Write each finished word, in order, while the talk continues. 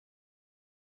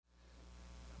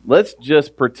Let's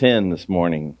just pretend this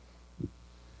morning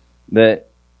that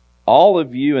all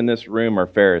of you in this room are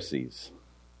Pharisees.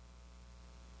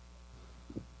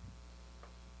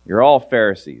 You're all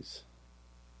Pharisees.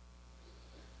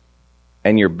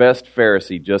 And your best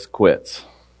Pharisee just quits.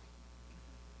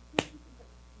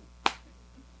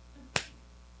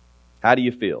 How do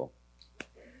you feel?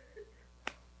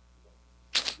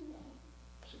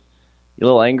 You a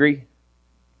little angry?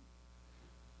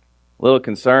 A little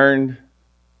concerned?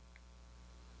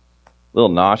 A little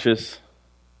nauseous?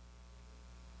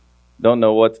 Don't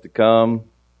know what's to come?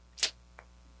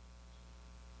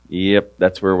 Yep,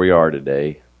 that's where we are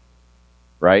today.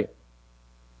 Right?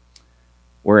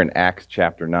 We're in Acts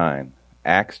chapter 9.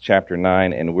 Acts chapter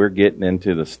 9, and we're getting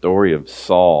into the story of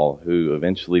Saul, who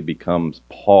eventually becomes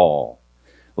Paul.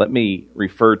 Let me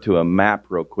refer to a map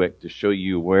real quick to show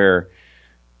you where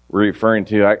we're referring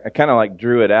to. I kind of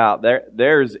drew it out.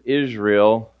 There's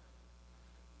Israel.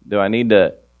 Do I need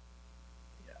to...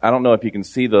 I don't know if you can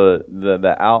see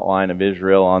the outline of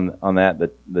Israel on that,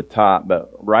 the top,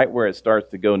 but right where it starts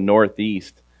to go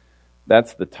northeast,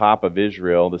 that's the top of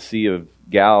Israel. The Sea of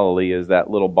Galilee is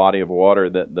that little body of water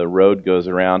that the road goes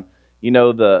around. You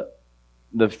know,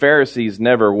 the Pharisees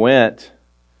never went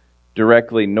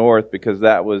directly north because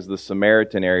that was the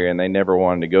Samaritan area and they never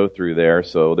wanted to go through there.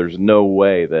 So there's no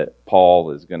way that Saul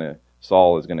is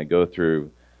going to go through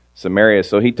Samaria.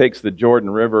 So he takes the Jordan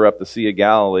River up the Sea of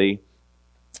Galilee.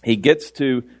 He gets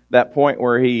to that point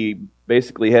where he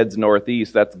basically heads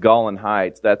northeast. That's Golan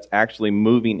Heights. That's actually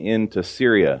moving into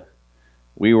Syria.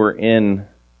 We were in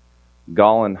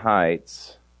Golan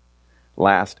Heights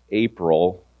last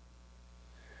April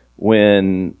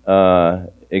when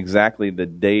exactly the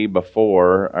day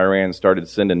before Iran started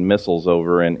sending missiles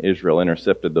over and Israel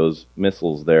intercepted those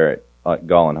missiles there at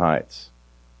Golan Heights.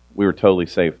 We were totally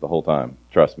safe the whole time.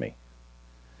 Trust me.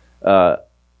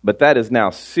 But that is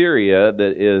now Syria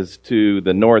that is to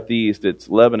the northeast. It's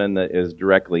Lebanon that is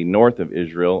directly north of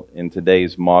Israel in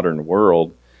today's modern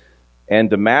world. And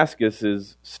Damascus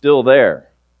is still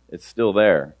there. It's still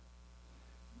there.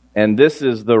 And this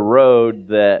is the road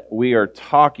that we are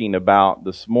talking about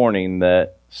this morning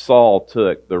that Saul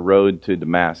took, the road to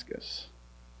Damascus.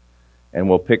 And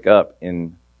we'll pick up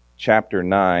in chapter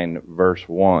 9, verse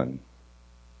 1.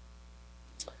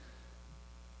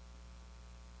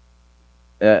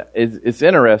 It's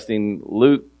interesting.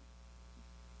 Luke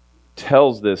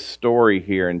tells this story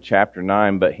here in chapter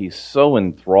 9, but he's so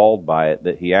enthralled by it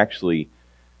that he actually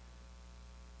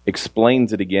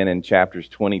explains it again in chapters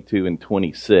 22 and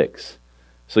 26.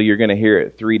 So you're going to hear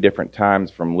it 3 different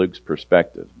times from Luke's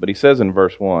perspective. But he says in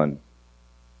verse 1,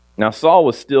 "Now Saul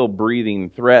was still breathing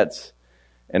threats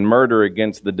and murder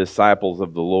against the disciples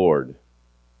of the Lord."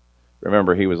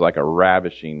 Remember, he was like a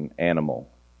ravishing animal.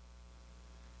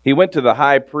 "He went to the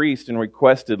high priest and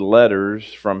requested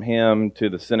letters from him to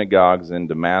the synagogues in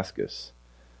Damascus,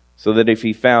 so that if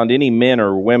he found any men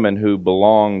or women who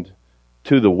belonged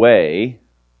to the way,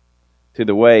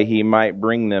 he might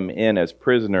bring them in as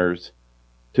prisoners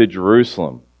to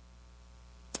Jerusalem."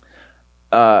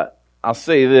 I'll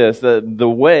say this, the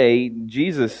way,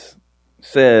 Jesus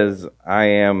says, "I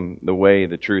am the way,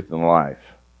 the truth, and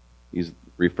life." He's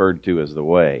referred to as the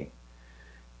way.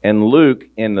 And Luke,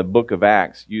 in the book of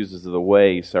Acts, uses the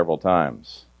way several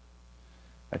times.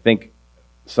 I think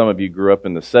some of you grew up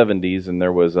in the 70s, and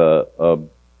there was a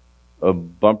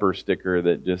bumper sticker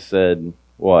that just said,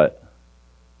 what?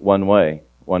 One way,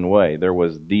 one way. There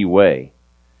was the way.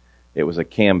 It was a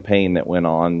campaign that went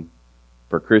on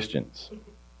for Christians.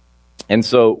 And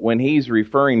so when he's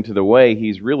referring to the way,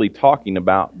 he's really talking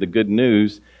about the good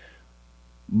news,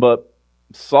 but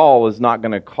Saul is not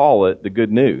going to call it the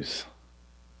good news.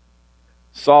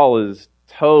 Saul is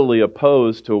totally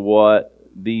opposed to what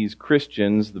these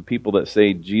Christians, the people that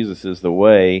say Jesus is the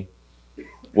way,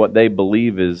 what they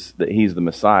believe is that he's the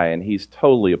Messiah, and he's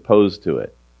totally opposed to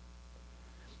it.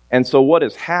 And so what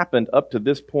has happened up to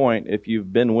this point, if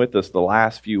you've been with us the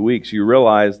last few weeks, you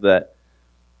realize that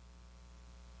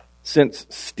since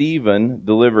Stephen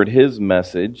delivered his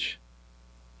message,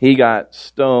 he got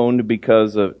stoned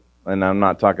because of, and I'm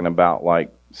not talking about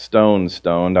like stoned,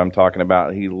 I'm talking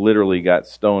about he literally got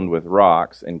stoned with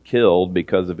rocks and killed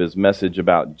because of his message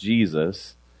about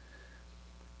Jesus.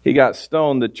 He got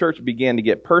stoned, the church began to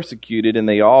get persecuted, and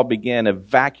they all began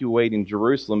evacuating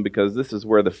Jerusalem because this is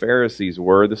where the Pharisees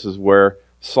were. This is where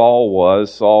Saul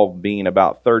was, Saul being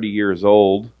about 30 years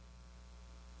old,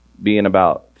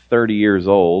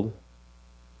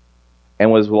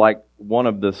 and was like one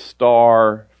of the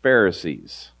star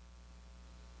Pharisees.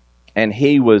 And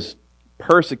he was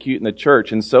persecuting the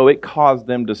church. And so it caused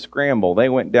them to scramble. They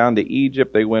went down to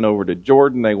Egypt. They went over to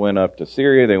Jordan. They went up to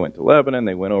Syria. They went to Lebanon.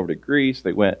 They went over to Greece.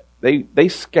 They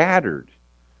scattered.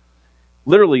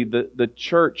 Literally, the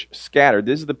church scattered.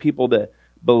 This is the people that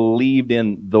believed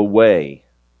in the way.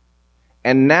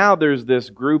 And now there's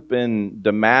this group in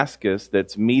Damascus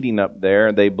that's meeting up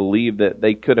there. They believe that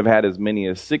they could have had as many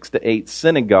as 6 to 8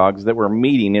 synagogues that were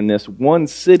meeting in this one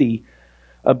city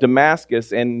of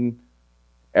Damascus. And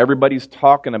everybody's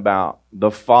talking about the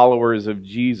followers of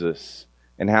Jesus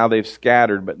and how they've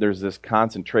scattered, but there's this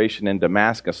concentration in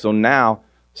Damascus. So now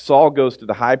Saul goes to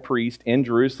the high priest in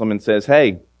Jerusalem and says,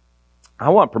 hey, I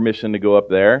want permission to go up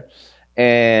there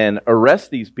and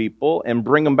arrest these people and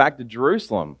bring them back to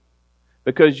Jerusalem.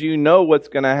 Because you know what's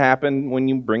going to happen when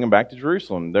you bring them back to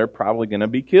Jerusalem. They're probably going to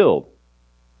be killed.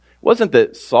 It wasn't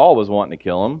that Saul was wanting to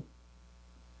kill them.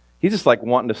 He's just like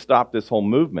wanting to stop this whole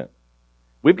movement.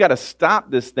 We've got to stop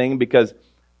this thing because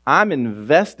I'm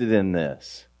invested in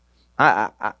this.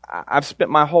 I've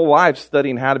spent my whole life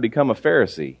studying how to become a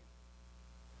Pharisee.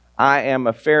 I am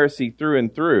a Pharisee through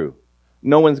and through.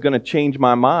 No one's going to change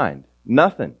my mind.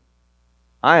 Nothing.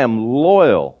 I am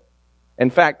loyal. In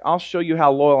fact, I'll show you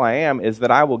how loyal I am is that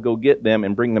I will go get them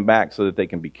and bring them back so that they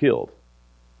can be killed.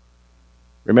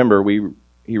 Remember,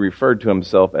 he referred to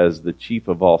himself as the chief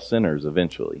of all sinners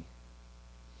eventually.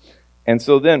 And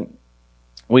so then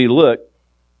we look,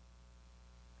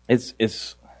 it's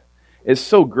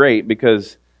so great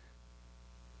because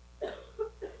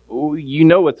you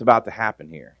know what's about to happen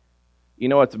here. You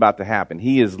know what's about to happen.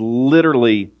 He is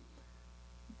literally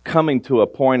coming to a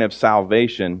point of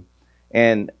salvation,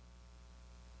 and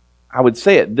I would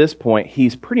say at this point,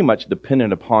 he's pretty much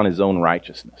dependent upon his own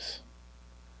righteousness.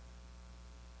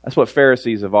 That's what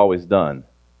Pharisees have always done.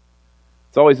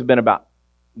 It's always been about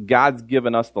God's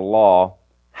given us the law.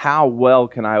 How well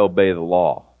can I obey the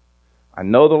law? I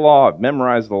know the law. I've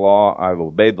memorized the law. I've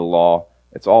obeyed the law.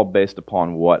 It's all based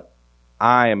upon what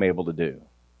I am able to do.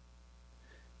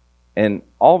 And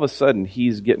all of a sudden,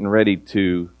 he's getting ready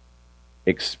to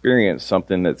experience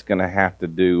something that's going to have to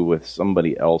do with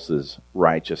somebody else's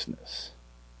righteousness.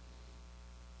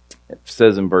 It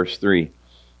says in verse 3,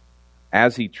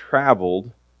 as he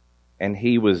traveled and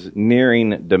he was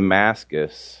nearing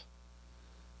Damascus,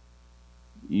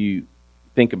 you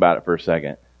think about it for a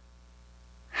second.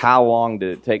 How long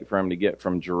did it take for him to get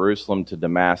from Jerusalem to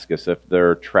Damascus if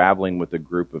they're traveling with a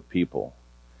group of people?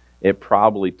 It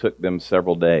probably took them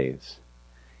several days.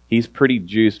 He's pretty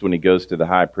juiced when he goes to the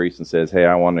high priest and says, hey,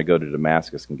 I want to go to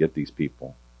Damascus and get these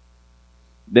people.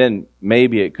 Then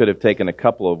maybe it could have taken a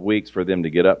couple of weeks for them to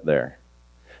get up there.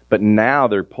 But now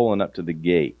they're pulling up to the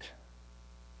gate.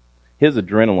 His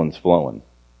adrenaline's flowing.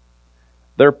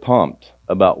 They're pumped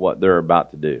about what they're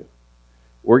about to do.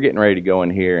 We're getting ready to go in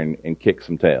here and kick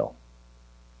some tail.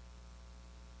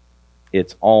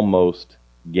 It's almost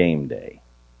game day.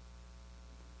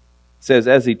 It says,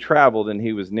 as he traveled and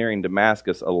he was nearing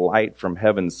Damascus, a light from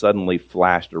heaven suddenly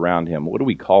flashed around him. What do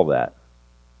we call that?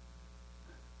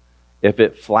 If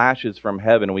it flashes from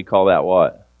heaven, we call that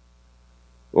what?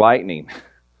 Lightning.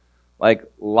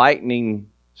 Like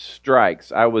lightning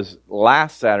strikes.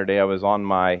 Last Saturday, I was on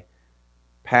my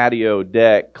patio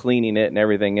deck cleaning it and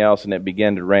everything else, and it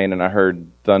began to rain, and I heard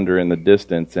thunder in the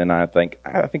distance, and I think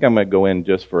I'm going to go in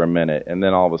just for a minute. And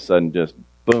then all of a sudden, just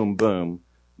boom, boom,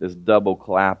 this double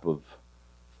clap of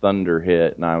thunder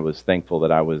hit, and I was thankful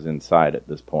that I was inside at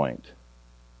this point.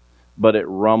 But it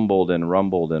rumbled and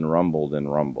rumbled and rumbled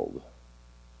and rumbled.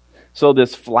 So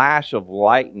this flash of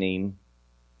lightning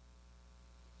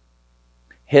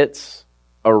hits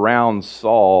around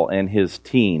Saul and his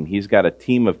team. He's got a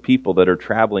team of people that are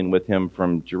traveling with him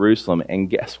from Jerusalem, and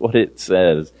guess what it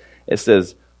says? It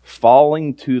says,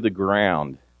 falling to the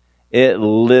ground. It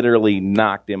literally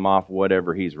knocked him off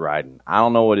whatever he's riding. I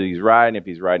don't know what he's riding, if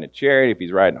he's riding a chariot, if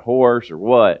he's riding a horse or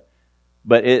what.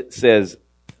 But it says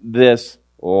this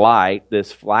light,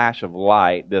 this flash of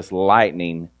light, this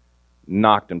lightning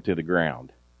knocked him to the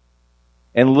ground.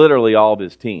 And literally all of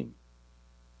his team.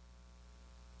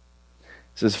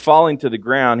 It says, falling to the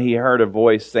ground, he heard a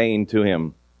voice saying to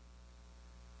him,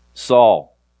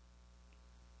 Saul.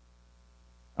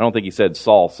 I don't think he said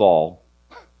Saul, Saul.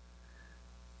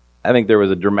 I think there was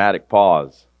a dramatic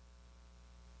pause.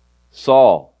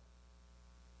 Saul,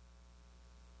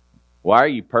 why are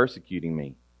you persecuting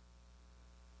me?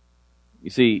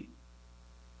 You see,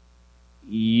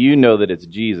 you know that it's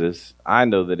Jesus. I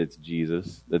know that it's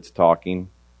Jesus that's talking.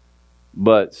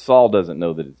 But Saul doesn't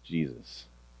know that it's Jesus.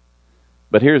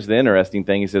 But here's the interesting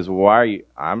thing. He says, why are you...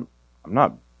 I'm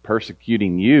not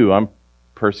persecuting you. I'm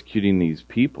persecuting these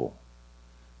people.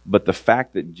 But the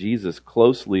fact that Jesus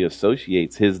closely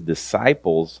associates his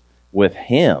disciples with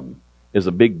him is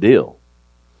a big deal.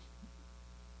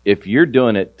 If you're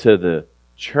doing it to the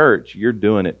church, you're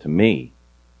doing it to me,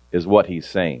 is what he's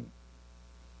saying.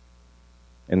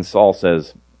 And Saul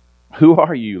says, "Who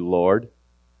are you, Lord?"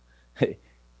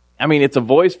 I mean, it's a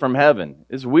voice from heaven.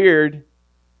 It's weird.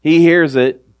 He hears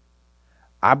it.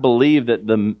 I believe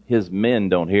that his men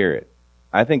don't hear it.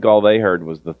 I think all they heard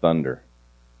was the thunder.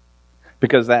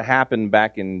 Because that happened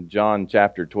back in John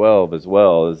chapter 12 as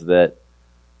well, is that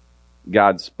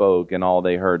God spoke and all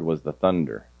they heard was the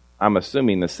thunder. I'm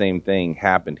assuming the same thing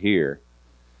happened here.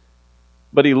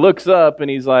 But he looks up and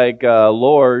he's like,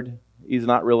 Lord. He's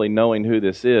not really knowing who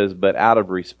this is, but out of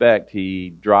respect, he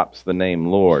drops the name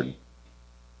Lord.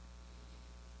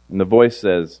 And the voice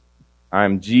says,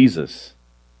 "I'm Jesus.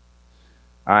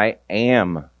 I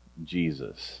am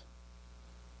Jesus.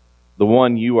 The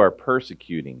one you are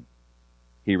persecuting,"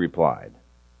 he replied.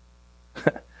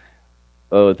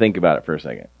 Oh, think about it for a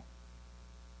second.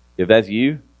 If that's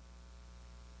you,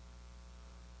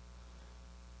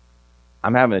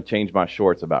 I'm having to change my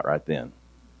shorts about right then.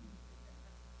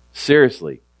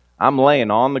 Seriously, I'm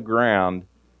laying on the ground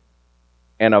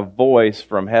and a voice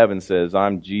from heaven says,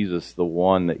 "I'm Jesus, the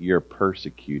one that you're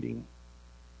persecuting."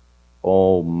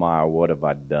 Oh my, what have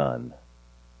I done?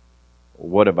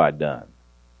 What have I done?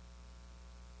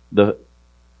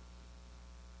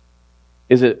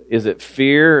 Is it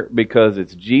fear because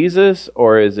it's Jesus,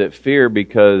 or is it fear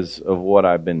because of what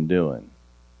I've been doing?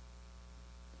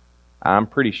 I'm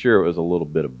pretty sure it was a little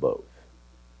bit of both.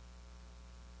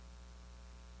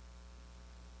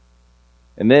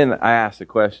 And then I asked the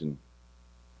question,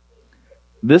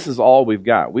 this is all we've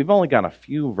got. We've only got a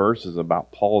few verses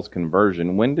about Paul's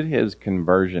conversion. When did his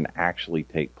conversion actually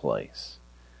take place?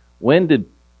 When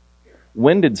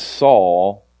did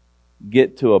Saul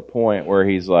get to a point where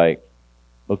he's like,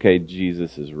 okay,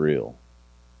 Jesus is real?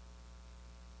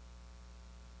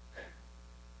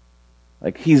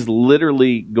 Like, he's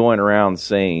literally going around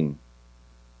saying,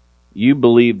 you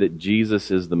believe that Jesus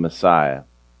is the Messiah.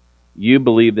 You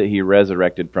believe that he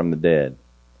resurrected from the dead.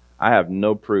 I have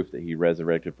no proof that he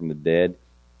resurrected from the dead.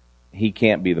 He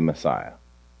can't be the Messiah.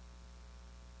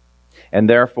 And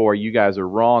therefore, you guys are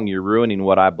wrong. You're ruining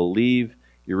what I believe.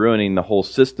 You're ruining the whole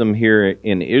system here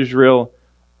in Israel.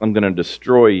 I'm going to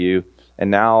destroy you. And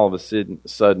now all of a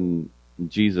sudden,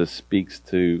 Jesus speaks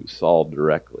to Saul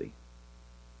directly.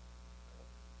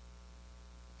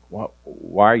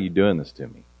 Why are you doing this to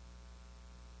me?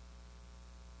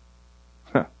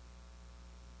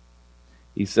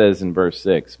 He says in verse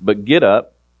 6, "But get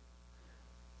up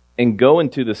and go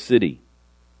into the city,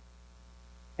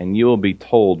 and you will be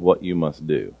told what you must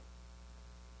do."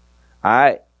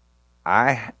 I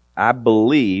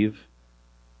believe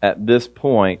at this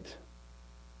point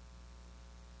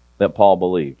that Paul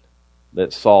believed,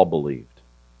 that Saul believed.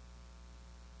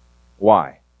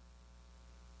 Why?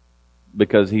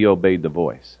 Because he obeyed the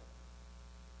voice.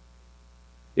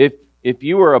 If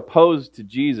you were opposed to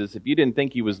Jesus, if you didn't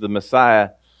think he was the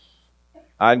Messiah,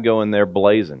 I'd go in there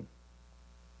blazing,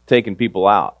 taking people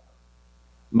out.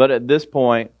 But at this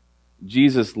point,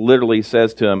 Jesus literally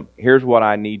says to him, here's what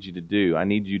I need you to do. I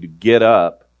need you to get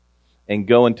up and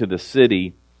go into the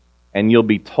city, and you'll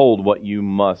be told what you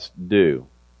must do.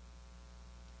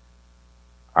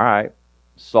 All right,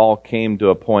 Saul came to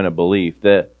a point of belief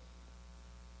that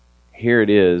here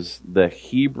it is, the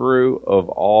Hebrew of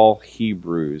all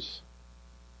Hebrews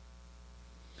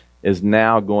is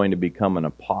now going to become an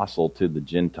apostle to the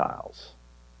Gentiles.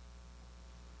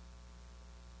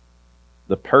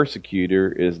 The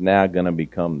persecutor is now going to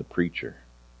become the preacher.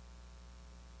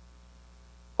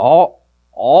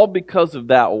 All because of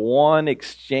that one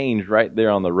exchange right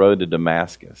there on the road to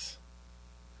Damascus.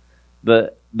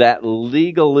 That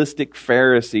legalistic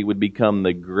Pharisee would become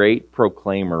the great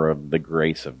proclaimer of the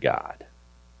grace of God.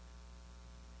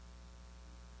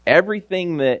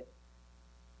 Everything that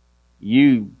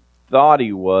you thought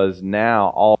he was, now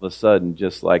all of a sudden,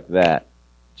 just like that,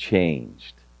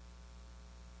 changed.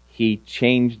 He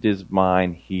changed his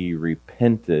mind. He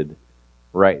repented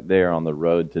right there on the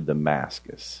road to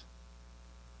Damascus.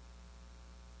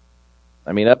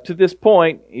 I mean, up to this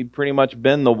point, he'd pretty much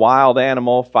been the wild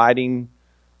animal fighting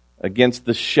against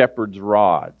the shepherd's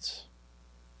rods.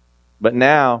 But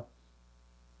now,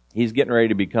 he's getting ready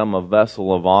to become a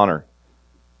vessel of honor.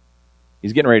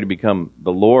 He's getting ready to become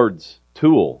the Lord's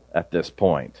tool at this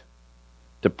point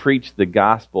to preach the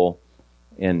gospel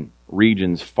in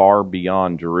regions far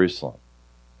beyond Jerusalem.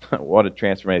 What a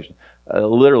transformation.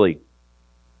 Literally,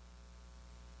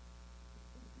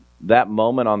 that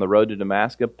moment on the road to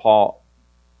Damascus, Paul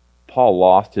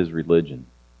lost his religion.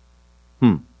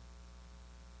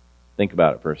 Think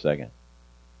about it for a second.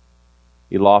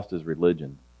 He lost his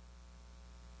religion.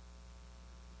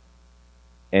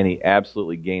 And he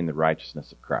absolutely gained the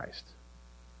righteousness of Christ.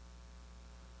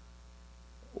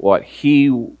 What he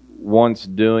once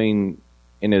doing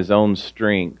in his own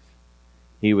strength,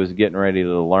 he was getting ready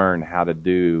to learn how to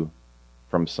do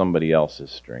from somebody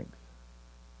else's strength.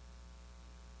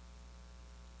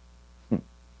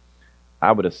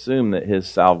 I would assume that his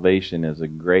salvation is a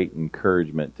great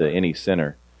encouragement to any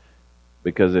sinner,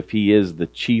 because if he is the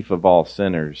chief of all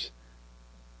sinners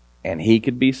and he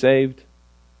could be saved,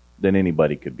 then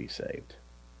anybody could be saved.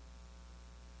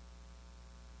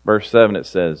 Verse 7, it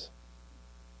says,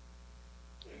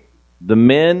 the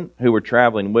men who were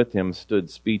traveling with him stood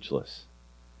speechless,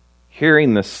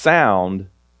 hearing the sound,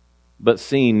 but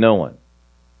seeing no one.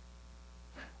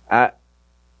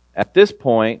 At this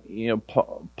point,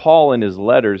 Paul in his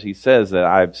letters, he says that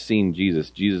I've seen Jesus.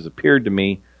 Jesus appeared to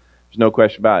me. There's no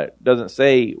question about it. It doesn't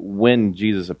say when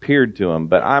Jesus appeared to him,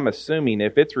 but I'm assuming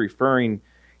if it's referring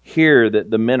here that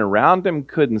the men around him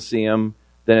couldn't see him,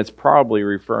 then it's probably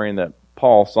referring that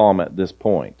Paul saw him at this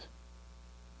point.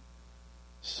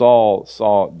 Saul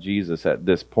saw Jesus at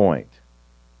this point.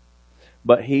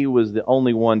 But he was the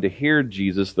only one to hear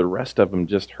Jesus. The rest of them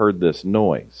just heard this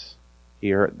noise. They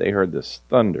heard this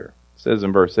thunder. It says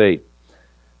in verse 8,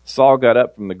 Saul got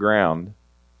up from the ground,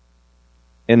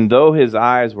 and though his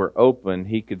eyes were open,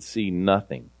 he could see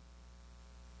nothing.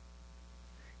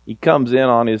 He comes in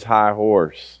on his high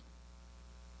horse,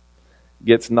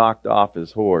 gets knocked off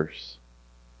his horse.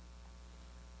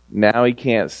 Now he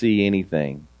can't see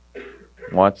anything.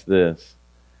 Watch this.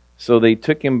 So they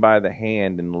took him by the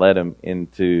hand and led him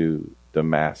into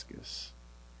Damascus.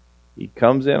 He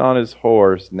comes in on his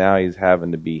horse. Now he's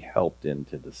having to be helped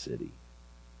into the city.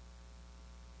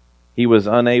 He was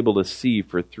unable to see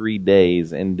for 3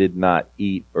 days and did not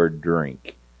eat or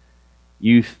drink.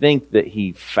 You think that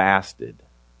he fasted.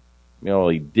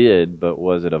 He did, but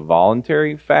was it a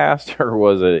voluntary fast or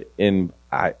was it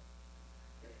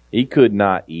he could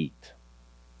not eat.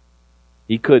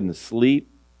 He couldn't sleep.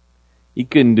 He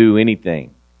couldn't do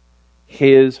anything.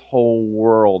 His whole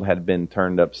world had been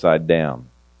turned upside down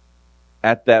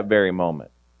at that very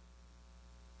moment.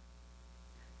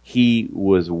 He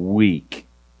was weak.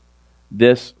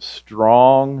 This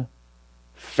strong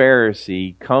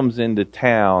Pharisee comes into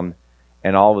town,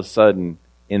 and all of a sudden,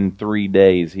 in 3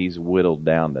 days, he's whittled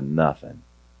down to nothing.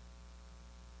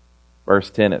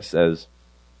 Verse 10, it says,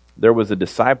 there was a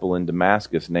disciple in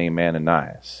Damascus named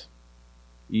Ananias.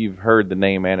 You've heard the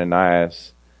name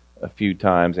Ananias a few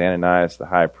times. Ananias the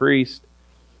high priest.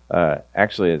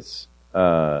 Actually, it's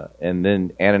and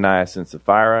then Ananias and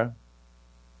Sapphira.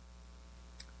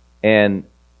 And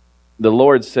the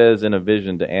Lord says in a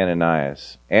vision to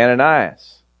Ananias,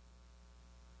 Ananias.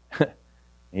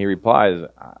 He replies,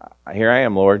 here I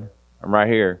am, Lord. I'm right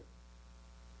here.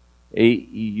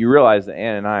 You realize that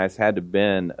Ananias had to have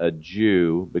been a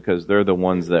Jew because they're the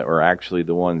ones that were actually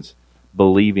the ones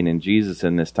believing in Jesus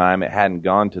in this time. It hadn't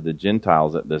gone to the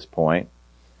Gentiles at this point.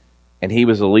 And he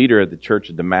was a leader of the church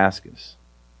of Damascus.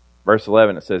 Verse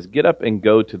 11, it says, get up and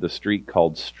go to the street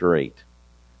called Straight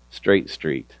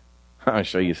Street. I want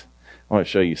to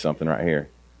show you something right here.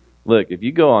 Look, if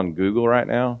you go on Google right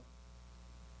now,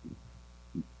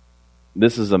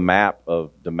 this is a map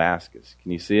of Damascus.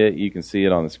 Can you see it? You can see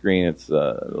it on the screen. It's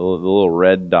the little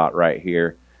red dot right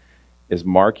here is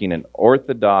marking an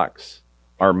Orthodox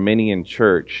Armenian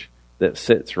church that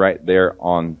sits right there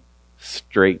on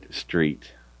Straight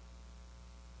Street.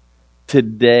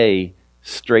 Today,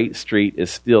 Straight Street is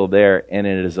still there, and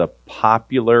it is a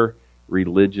popular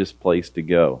religious place to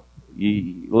go.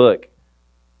 Look,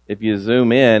 if you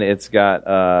zoom in, it's got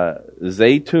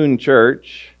Zaytun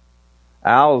Church,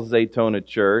 Al Zaytuna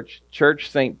Church, Church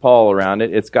St. Paul around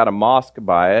it. It's got a mosque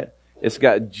by it. It's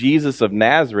got Jesus of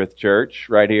Nazareth Church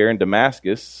right here in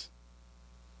Damascus.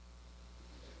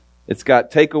 It's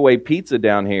got takeaway pizza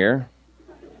down here.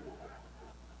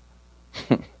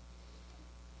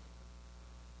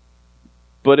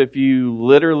 But if you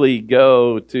literally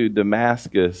go to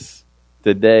Damascus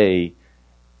today,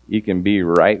 you can be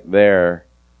right there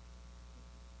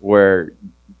where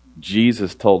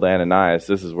Jesus told Ananias,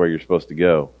 this is where you're supposed to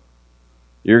go.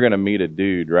 You're going to meet a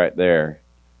dude right there,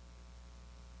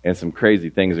 and some crazy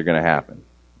things are going to happen.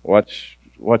 Watch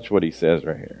what he says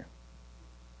right here.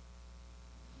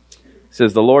 He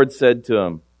says, the Lord said to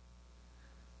him,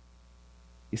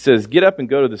 he says, get up and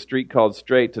go to the street called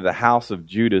Straight to the house of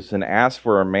Judas and ask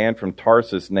for a man from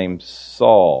Tarsus named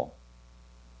Saul.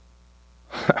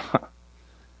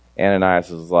 Ananias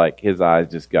is like, his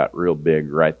eyes just got real big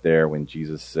right there when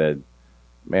Jesus said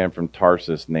Man from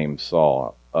Tarsus named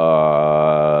Saul.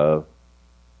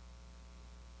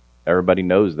 Everybody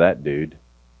knows that dude.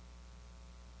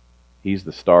 He's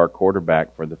the star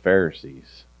quarterback for the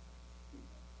Pharisees.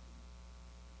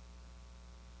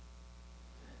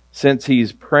 Since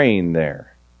he's praying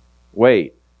there.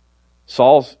 Wait,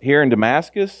 Saul's here in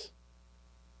Damascus?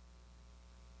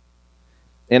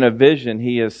 In a vision,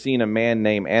 he has seen a man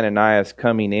named Ananias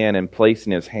coming in and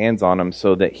placing his hands on him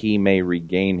so that he may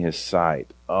regain his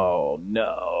sight. Oh,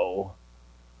 no.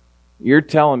 You're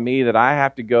telling me that I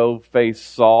have to go face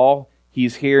Saul?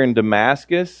 He's here in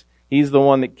Damascus? He's the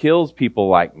one that kills people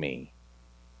like me.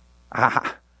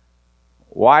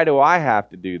 Why do I have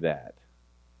to do that?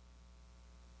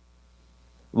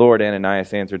 Lord,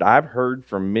 Ananias answered, I've heard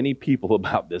from many people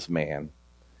about this man,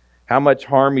 how much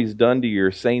harm he's done to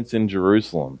your saints in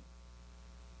Jerusalem.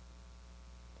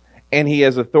 And he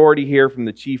has authority here from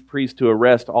the chief priest to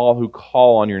arrest all who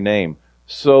call on your name.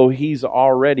 So he's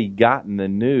already gotten the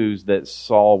news that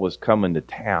Saul was coming to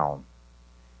town.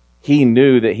 He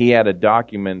knew that he had a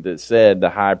document that said, the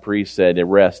high priest said,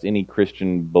 arrest any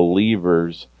Christian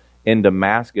believers in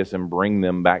Damascus and bring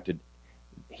them back to...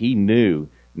 He knew.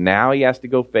 Now he has to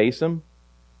go face him?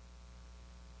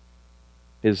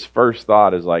 His first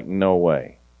thought is like, no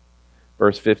way.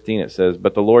 Verse 15 it says,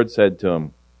 but the Lord said to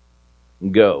him,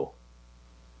 go.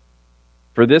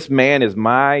 For this man is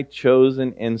my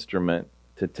chosen instrument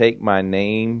to take my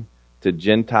name to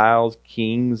Gentiles,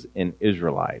 kings, and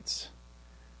Israelites.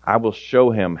 I will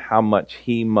show him how much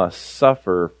he must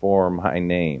suffer for my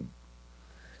name.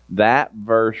 That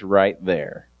verse right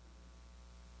there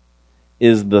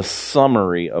is the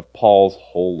summary of Paul's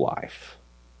whole life.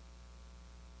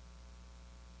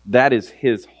 That is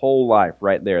his whole life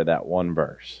right there, that one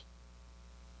verse.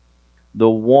 The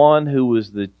one who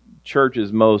was the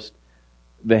church's most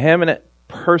vehement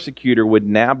persecutor would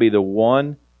now be the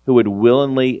one who would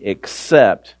willingly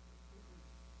accept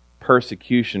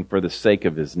persecution for the sake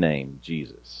of his name,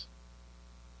 Jesus.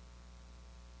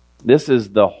 This is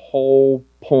the whole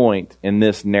point in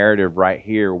this narrative right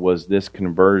here, was this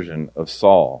conversion of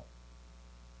Saul.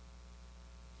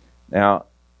 Now,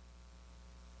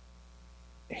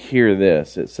 hear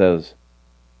this. It says,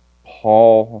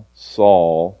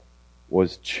 Saul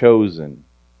was chosen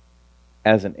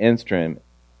as an instrument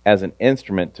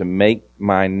to make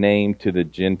my name to the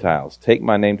Gentiles. Take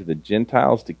my name to the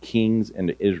Gentiles, to kings, and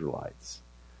to Israelites.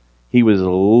 He was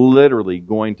literally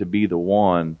going to be the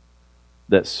one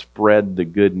that spread the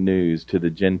good news to the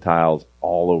Gentiles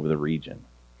all over the region.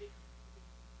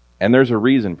 And there's a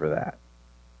reason for that.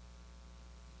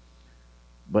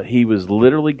 But he was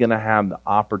literally going to have the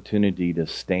opportunity to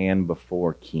stand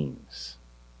before kings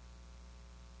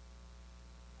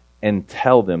and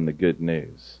tell them the good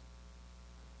news.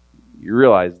 You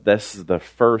realize this is the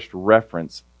first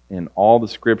reference in all the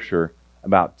scripture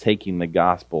about taking the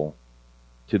gospel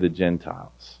to the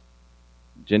Gentiles.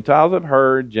 Gentiles have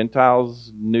heard,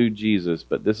 Gentiles knew Jesus,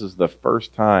 but this is the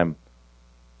first time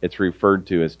it's referred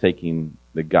to as taking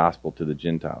the gospel to the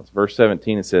Gentiles. Verse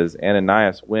 17, it says,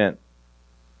 Ananias went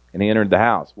and he entered the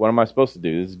house. What am I supposed to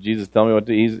do? This is Jesus telling me what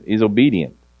to do. He's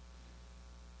obedient.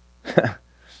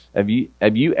 Have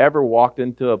you ever walked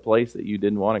into a place that you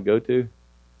didn't want to go to?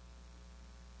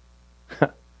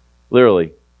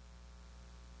 Literally.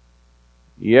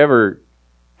 You ever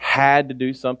had to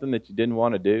do something that you didn't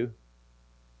want to do?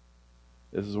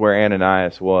 This is where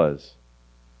Ananias was.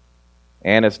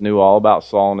 Annas knew all about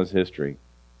Saul and his history.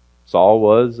 Saul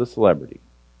was a celebrity.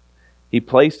 He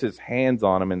placed his hands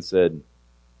on him and said,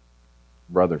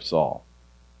 Brother Saul.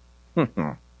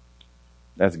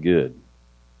 That's good.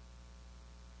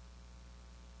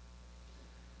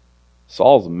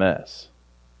 Saul's a mess.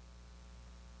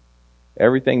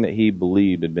 Everything that he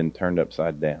believed had been turned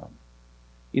upside down.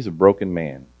 He's a broken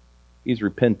man. He's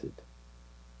repented.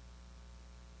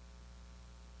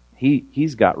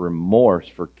 He's got remorse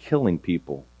for killing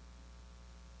people,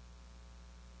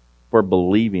 for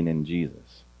believing in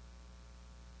Jesus.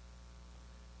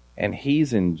 And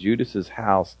he's in Judas's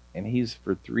house, and he's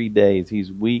for 3 days.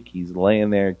 He's weak. He's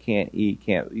laying there, can't eat,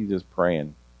 he's just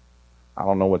praying. I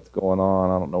don't know what's going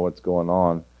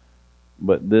on.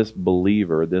 But this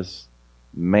believer, this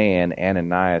man,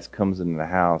 Ananias, comes into the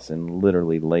house and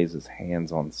literally lays his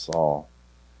hands on Saul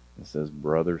and says,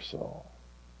 Brother Saul.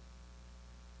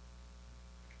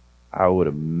 I would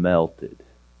have melted.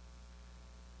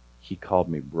 He called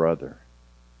me brother.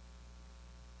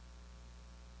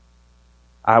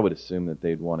 I would assume that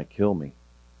they'd want to kill me.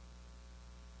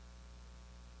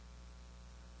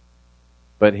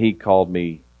 But he called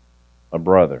me a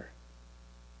brother.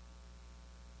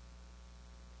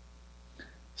 It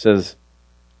says,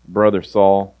 Brother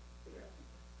Saul.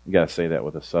 You got to say that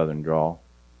with a southern drawl.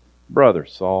 Brother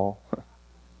Saul.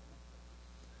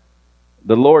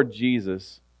 The Lord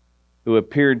Jesus, who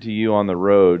appeared to you on the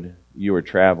road you were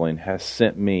traveling, has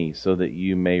sent me so that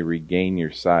you may regain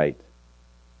your sight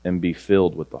and be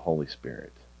filled with the Holy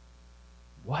Spirit.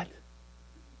 What?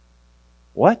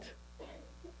 What?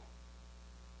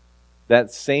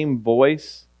 That same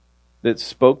voice that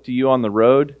spoke to you on the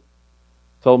road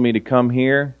told me to come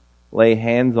here, lay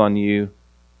hands on you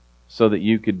so that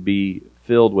you could be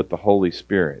filled with the Holy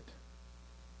Spirit.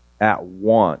 At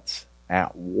once,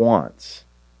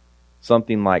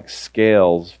 something like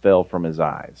scales fell from his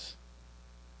eyes.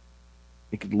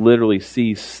 He could literally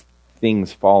see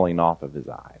things falling off of his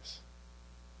eyes.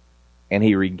 And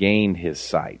he regained his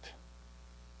sight.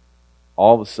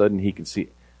 All of a sudden he could see.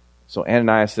 So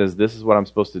Ananias says, this is what I'm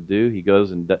supposed to do. He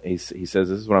goes and he says, this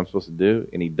is what I'm supposed to do.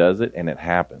 And he does it, and it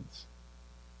happens.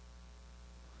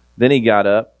 Then he got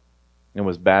up and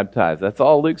was baptized. That's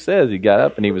all Luke says. He got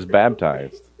up and he was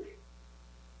baptized.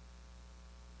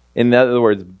 In other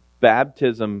words,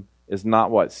 baptism is not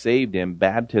what saved him.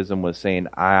 Baptism was saying,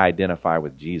 I identify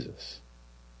with Jesus.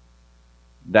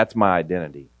 That's my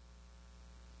identity.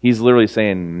 He's literally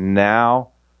saying, now,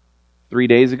 3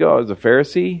 days ago I was a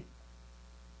Pharisee.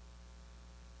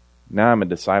 Now I'm a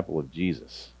disciple of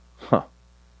Jesus.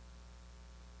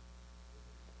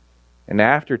 And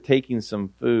after taking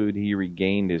some food, he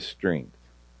regained his strength.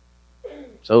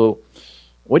 So,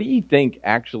 what do you think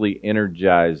actually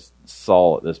energized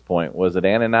Saul at this point? Was it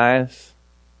Ananias?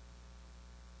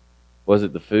 Was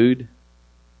it the food?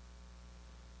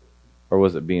 Or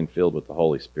was it being filled with the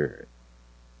Holy Spirit?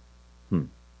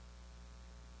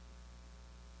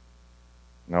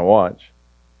 Now watch.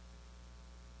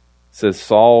 It says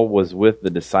Saul was with the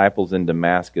disciples in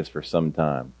Damascus for some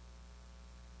time.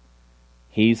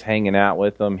 He's hanging out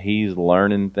with them. He's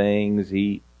learning things.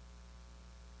 He's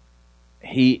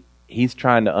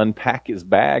trying to unpack his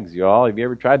bags, y'all. Have you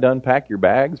ever tried to unpack your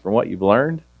bags from what you've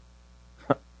learned?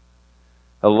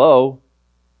 Hello?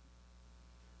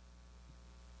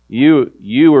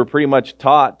 You were pretty much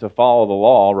taught to follow the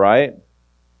law, right?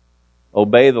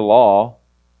 Obey the law.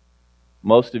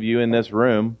 Most of you in this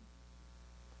room,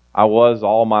 I was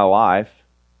all my life.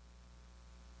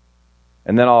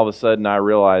 And then all of a sudden I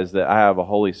realized that I have a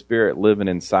Holy Spirit living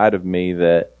inside of me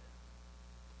that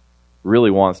really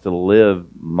wants to live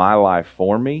my life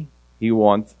for me.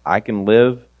 I can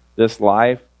live this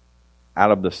life out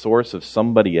of the source of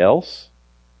somebody else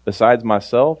besides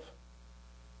myself.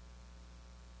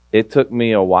 It took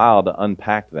me a while to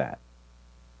unpack that.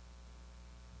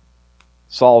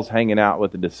 Saul's hanging out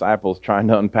with the disciples, trying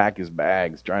to unpack his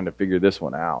bags, trying to figure this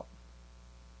one out.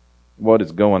 What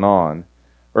is going on?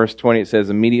 Verse 20, it says,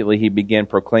 immediately he began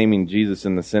proclaiming Jesus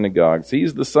in the synagogues.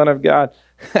 He's the Son of God.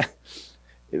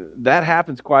 That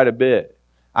happens quite a bit.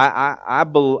 I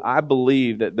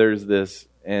believe that there's this,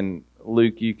 and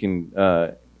Luke, you can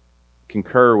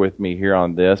concur with me here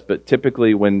on this, but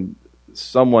typically when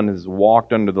someone has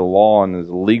walked under the law and is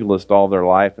a legalist all their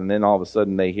life, and then all of a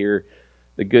sudden they hear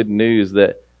the good news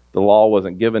that the law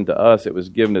wasn't given to us, it was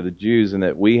given to the Jews, and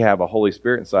that we have a Holy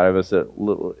Spirit inside of us, that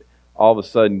all of a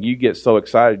sudden you get so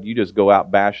excited you just go out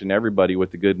bashing everybody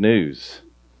with the good news.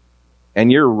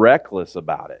 And you're reckless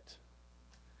about it.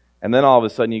 And then all of a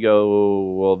sudden you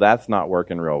go, well, that's not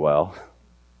working real well.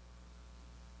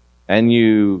 And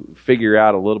you figure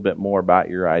out a little bit more about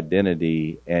your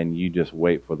identity, and you just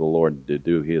wait for the Lord to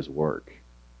do His work.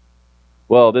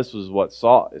 Well, this was what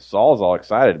Saul's all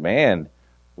excited. Man,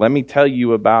 let me tell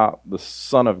you about the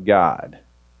Son of God.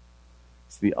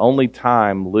 It's the only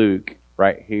time Luke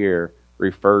right here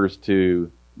refers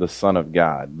to the Son of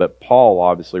God. But Paul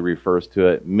obviously refers to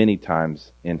it many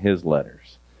times in his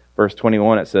letters. Verse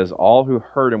 21, it says, all who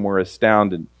heard him were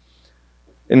astounded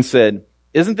and said,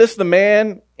 isn't this the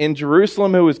man in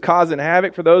Jerusalem who was causing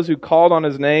havoc for those who called on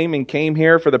his name and came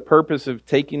here for the purpose of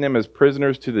taking them as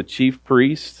prisoners to the chief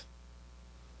priest?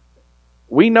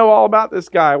 We know all about this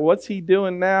guy. What's he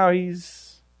doing now?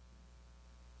 He's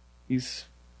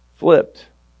flipped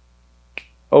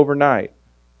overnight.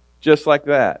 Just like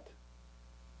that.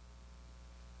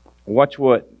 Watch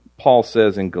what Paul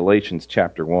says in Galatians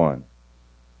chapter 1.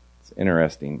 It's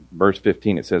interesting. Verse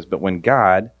 15, it says, but when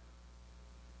God,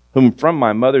 whom from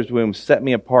my mother's womb set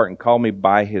me apart and called me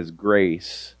by His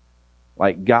grace,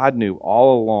 like God knew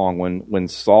all along when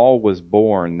Saul was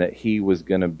born that he was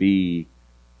going to be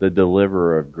the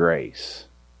deliverer of grace.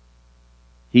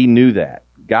 He knew that.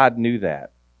 God knew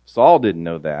that. Saul didn't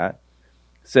know that.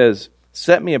 It says,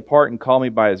 set me apart and called me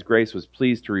by His grace, was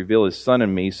pleased to reveal His Son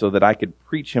in me so that I could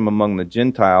preach Him among the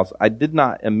Gentiles. I did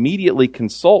not immediately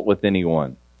consult with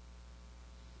anyone.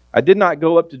 I did not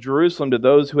go up to Jerusalem to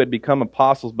those who had become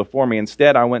apostles before me.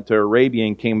 Instead, I went to Arabia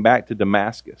and came back to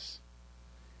Damascus.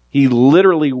 He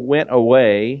literally went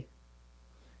away,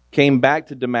 came back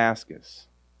to Damascus.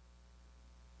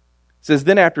 It says,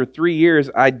 then after 3 years,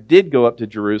 I did go up to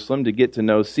Jerusalem to get to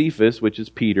know Cephas, which is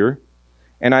Peter,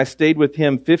 and I stayed with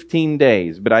him 15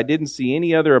 days, but I didn't see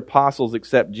any other apostles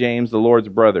except James, the Lord's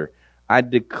brother. I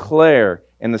declare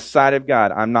in the sight of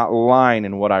God, I'm not lying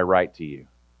in what I write to you.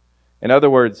 In other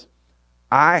words,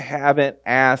 I haven't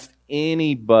asked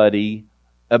anybody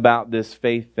about this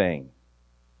faith thing.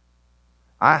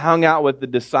 I hung out with the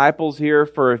disciples here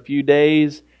for a few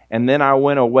days, and then I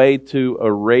went away to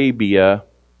Arabia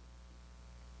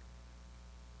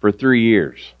for 3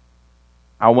 years.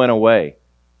 I went away.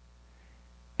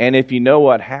 And if you know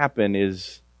what happened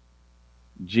is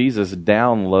Jesus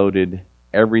downloaded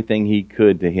everything he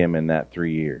could to him in that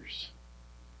 3 years.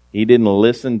 He didn't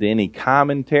listen to any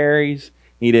commentaries.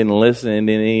 He didn't listen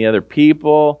to any other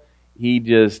people.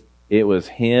 It was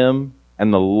him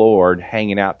and the Lord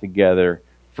hanging out together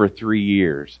for 3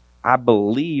 years. I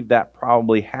believe that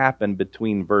probably happened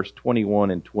between verse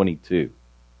 21 and 22.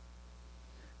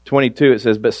 22, it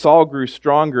says, but Saul grew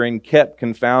stronger and kept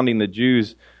confounding the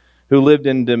Jews who lived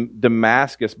in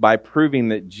Damascus by proving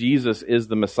that Jesus is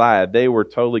the Messiah. They were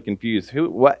totally confused.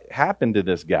 What happened to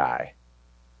this guy?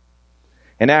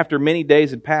 And after many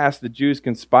days had passed, the Jews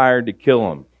conspired to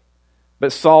kill him.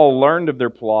 But Saul learned of their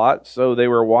plot, so they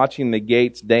were watching the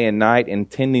gates day and night,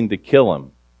 intending to kill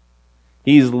him.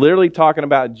 He's literally talking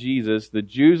about Jesus. The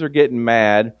Jews are getting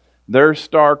mad. Their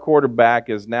star quarterback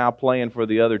is now playing for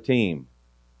the other team.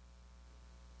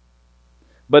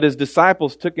 But his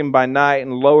disciples took him by night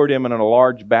and lowered him in a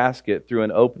large basket through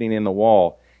an opening in the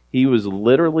wall. He was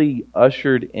literally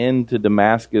ushered into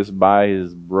Damascus by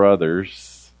his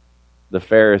brothers, the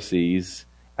Pharisees,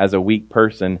 as a weak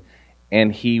person,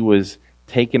 and he was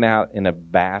taken out in a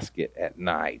basket at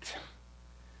night.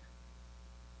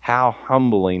 How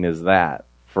humbling is that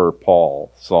for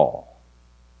Saul?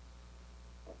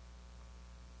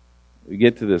 We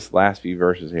get to this last few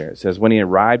verses here. It says, when he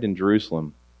arrived in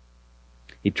Jerusalem,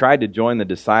 he tried to join the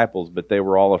disciples, but they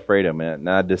were all afraid of him.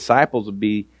 Now, disciples would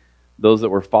be those that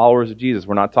were followers of Jesus.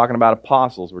 We're not talking about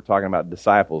apostles. We're talking about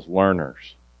disciples,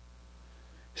 learners.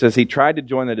 It says he tried to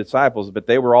join the disciples, but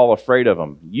they were all afraid of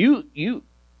him.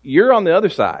 You're on the other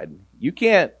side. You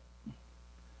can't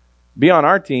be on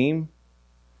our team,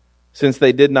 since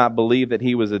they did not believe that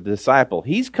he was a disciple.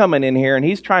 He's coming in here and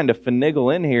he's trying to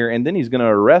finagle in here, and then he's going to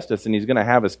arrest us and he's going to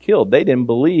have us killed. They didn't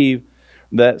believe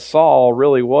that Saul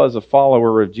really was a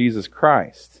follower of Jesus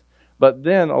Christ. But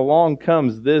then along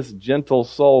comes this gentle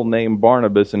soul named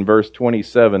Barnabas in verse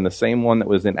 27, the same one that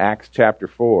was in Acts chapter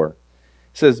 4. It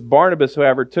says, Barnabas,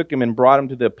 however, took him and brought him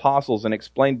to the apostles and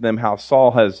explained to them how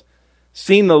Saul has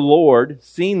seen the Lord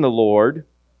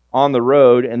on the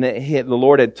road, and that the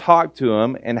Lord had talked to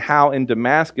him, and how in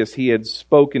Damascus he had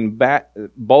spoken back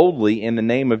boldly in the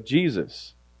name of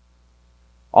Jesus.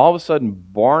 All of a sudden,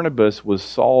 Barnabas was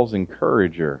Saul's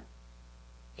encourager.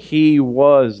 He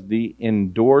was the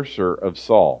endorser of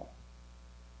Saul.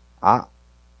 I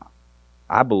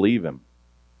believe him.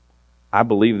 I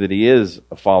believe that he is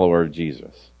a follower of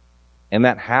Jesus. And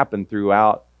that happened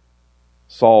throughout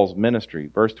Saul's ministry.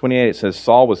 Verse 28, it says,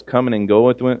 Saul was coming and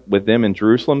going with them in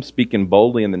Jerusalem, speaking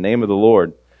boldly in the name of the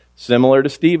Lord. Similar to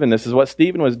Stephen. This is what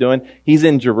Stephen was doing. He's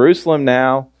in Jerusalem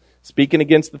now, speaking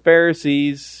against the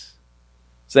Pharisees,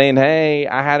 saying, hey,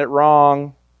 I had it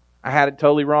wrong. I had it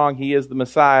totally wrong. He is the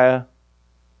Messiah.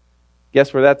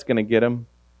 Guess where that's going to get him?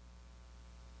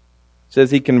 It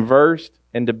says he conversed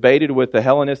and debated with the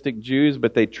Hellenistic Jews,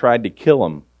 but they tried to kill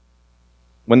him.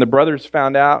 When the brothers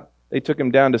found out, they took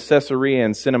him down to Caesarea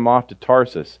and sent him off to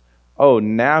Tarsus. Oh,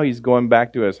 now he's going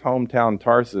back to his hometown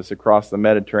Tarsus across the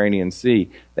Mediterranean Sea.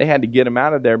 They had to get him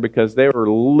out of there because they were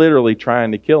literally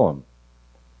trying to kill him.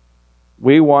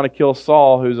 We want to kill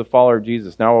Saul, who's a follower of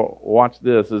Jesus. Now watch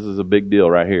this. This is a big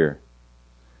deal right here.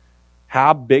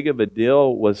 How big of a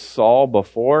deal was Saul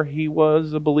before he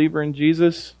was a believer in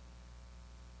Jesus?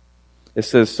 It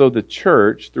says, so the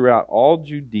church throughout all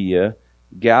Judea,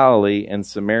 Galilee, and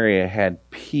Samaria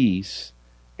had peace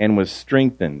and was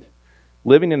strengthened.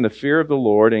 Living in the fear of the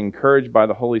Lord and encouraged by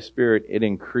the Holy Spirit, it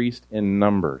increased in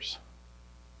numbers.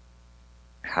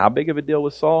 How big of a deal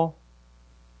was Saul?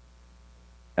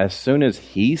 As soon as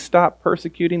he stopped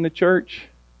persecuting the church,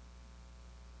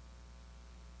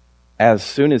 as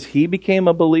soon as he became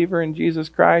a believer in Jesus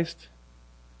Christ,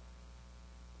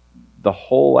 the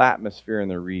whole atmosphere in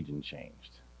the region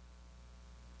changed.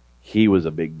 He was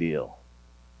a big deal.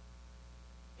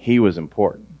 He was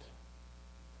important.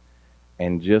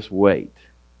 And just wait.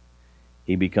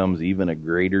 he becomes even a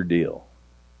greater deal.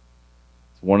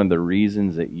 It's one of the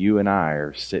reasons that you and I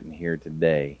are sitting here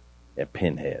today at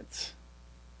Pinheads.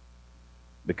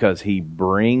 Because he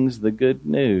brings the good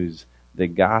news, the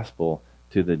gospel,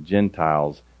 to the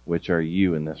Gentiles, which are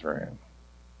you in this room.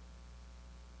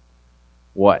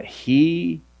 What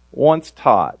he once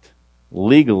taught,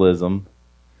 legalism,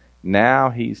 now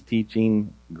he's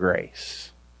teaching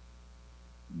grace.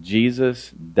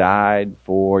 Jesus died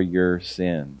for your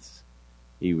sins.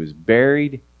 He was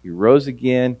buried, he rose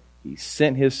again, he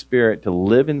sent his Spirit to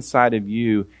live inside of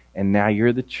you, and now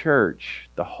you're the church,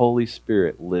 the Holy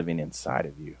Spirit living inside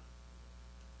of you.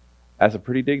 That's a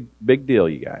pretty big deal,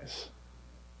 you guys.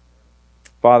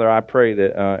 Father, I pray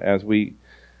that as we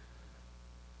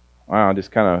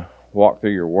just kind of walk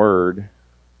through your word,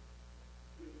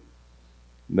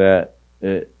 that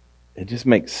it just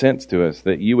makes sense to us,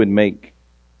 that you would make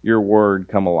your word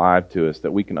come alive to us,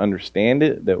 that we can understand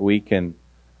it, that we can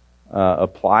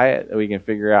apply it, that we can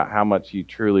figure out how much you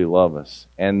truly love us,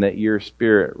 and that your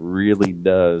Spirit really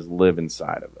does live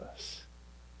inside of us.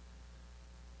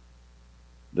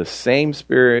 The same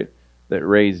Spirit that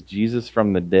raised Jesus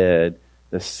from the dead,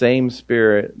 the same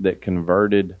Spirit that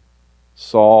converted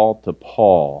Saul to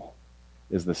Paul,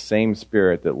 is the same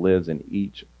Spirit that lives in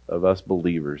each of us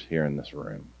believers here in this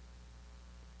room.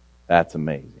 That's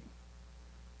amazing.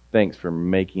 Thanks for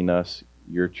making us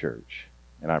your church.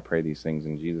 And I pray these things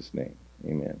in Jesus' name.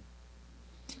 Amen.